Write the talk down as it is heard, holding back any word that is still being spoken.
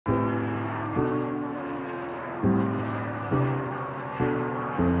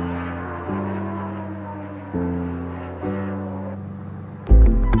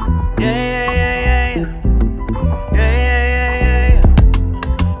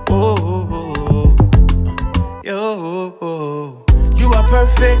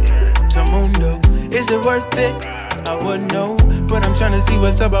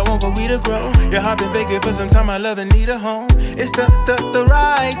room for we to grow. Your heart been vacant for some time, I love and need a home. It's the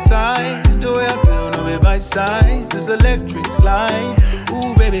right size, the way I feel, no it bite size. This electric slide,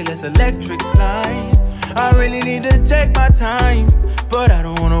 ooh baby, let's electric slide. I really need to take my time, but I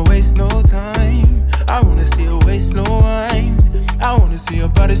don't wanna waste no time. I wanna see her waist slow wine, I wanna see her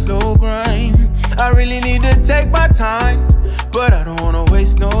body slow grind. I really need to take my time, but I don't wanna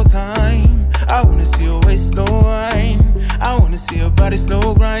waste no time. I wanna see her waist slow wine, I wanna see her body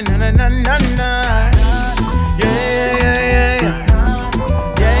slow grind. Na na na na na. Yeah yeah yeah yeah.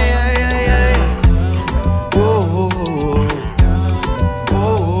 Yeah yeah yeah yeah. Whoa.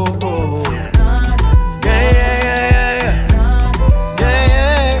 Whoa. Yeah yeah yeah yeah. Yeah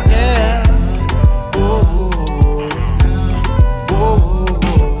yeah yeah. Whoa. Whoa.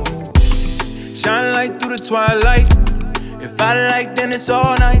 Shine light through the twilight. If I like, then it's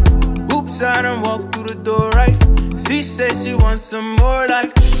all night. Oops, I done walked through the door right. She says she wants some more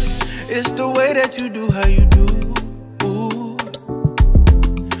like. It's the way that you do how you do. Ooh.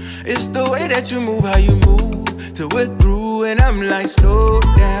 It's the way that you move how you move. Till we're through and I'm like slow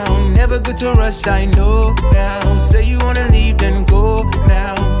down. Never good to rush, I know now. Say you wanna leave, then go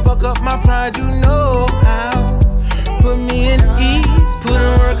now. Fuck up my pride, you know how. Put me in ease, put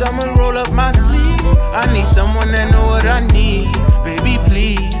in work, I'ma roll up my sleeve. I need someone that know what I need. Baby,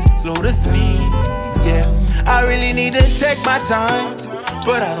 please, slow the speed, yeah. I really need to take my time,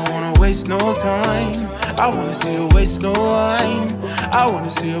 but I don't wanna waste no time. I wanna see her waist slow wine, I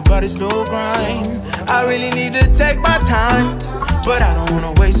wanna see her body slow grind. I really need to take my time, but I don't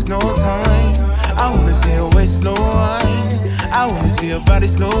wanna waste no time. I wanna see her waist slow wine, I wanna see her body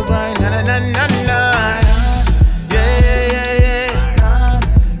slow grind. Na na